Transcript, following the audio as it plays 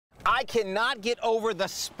I cannot get over the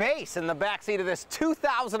space in the backseat of this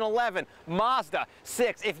 2011 Mazda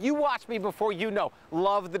 6. If you watched me before, you know,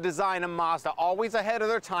 love the design of Mazda, always ahead of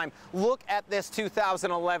their time. Look at this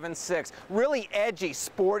 2011 6. Really edgy,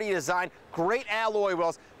 sporty design, great alloy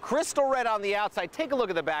wheels, crystal red on the outside. Take a look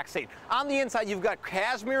at the back seat. On the inside, you've got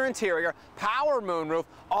cashmere interior, power moonroof,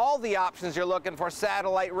 all the options you're looking for,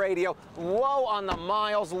 satellite radio, low on the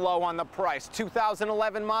miles, low on the price.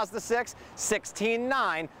 2011 Mazda 6,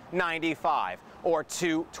 $16,995 or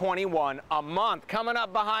 $221 a month. Coming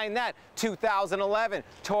up behind that, 2011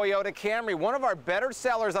 Toyota Camry, one of our better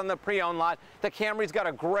sellers on the pre-owned lot. The Camry's got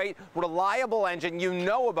a great, reliable engine. You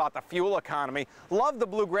know about the fuel economy. Love the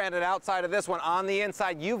blue granite outside of this one. On the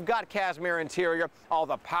inside, you've got cashmere interior, all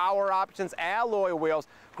the power options, alloy wheels,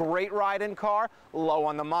 great ride-in car, low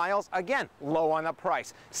on the miles, again, low on the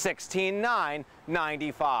price,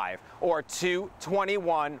 $16,995 or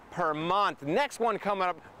 $221 per month. Next one coming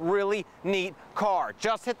up, really neat car.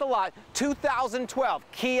 Just hit the lot, 2012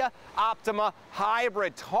 Kia Optima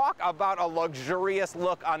Hybrid. Talk about a luxurious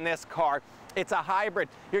look on this car. It's a hybrid.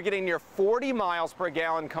 You're getting near 40 miles per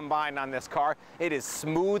gallon combined on this car. It is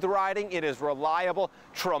smooth riding. It is reliable.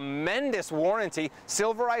 Tremendous warranty.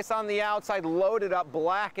 Silver ice on the outside, loaded up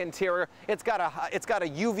black interior. It's got a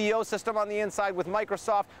UVO system on the inside with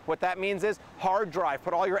Microsoft. What that means is hard drive.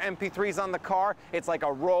 Put all your MP3s on the car. It's like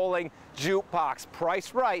a rolling jukebox.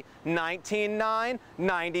 Priced right,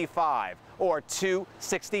 $19,995 or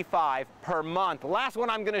 $265 per month. Last one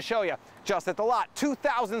I'm going to show you, just at the lot,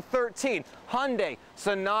 2013 Hyundai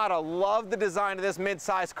Sonata. Love the design of this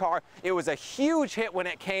midsize car. It was a huge hit when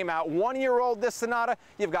it came out. 1-year-old this Sonata.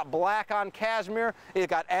 You've got black on cashmere. You've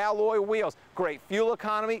got alloy wheels. Great fuel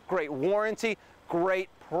economy, great warranty, great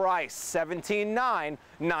price,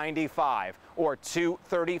 $17,995 or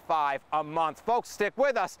 $235 a month. Folks, stick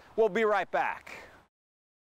with us. We'll be right back.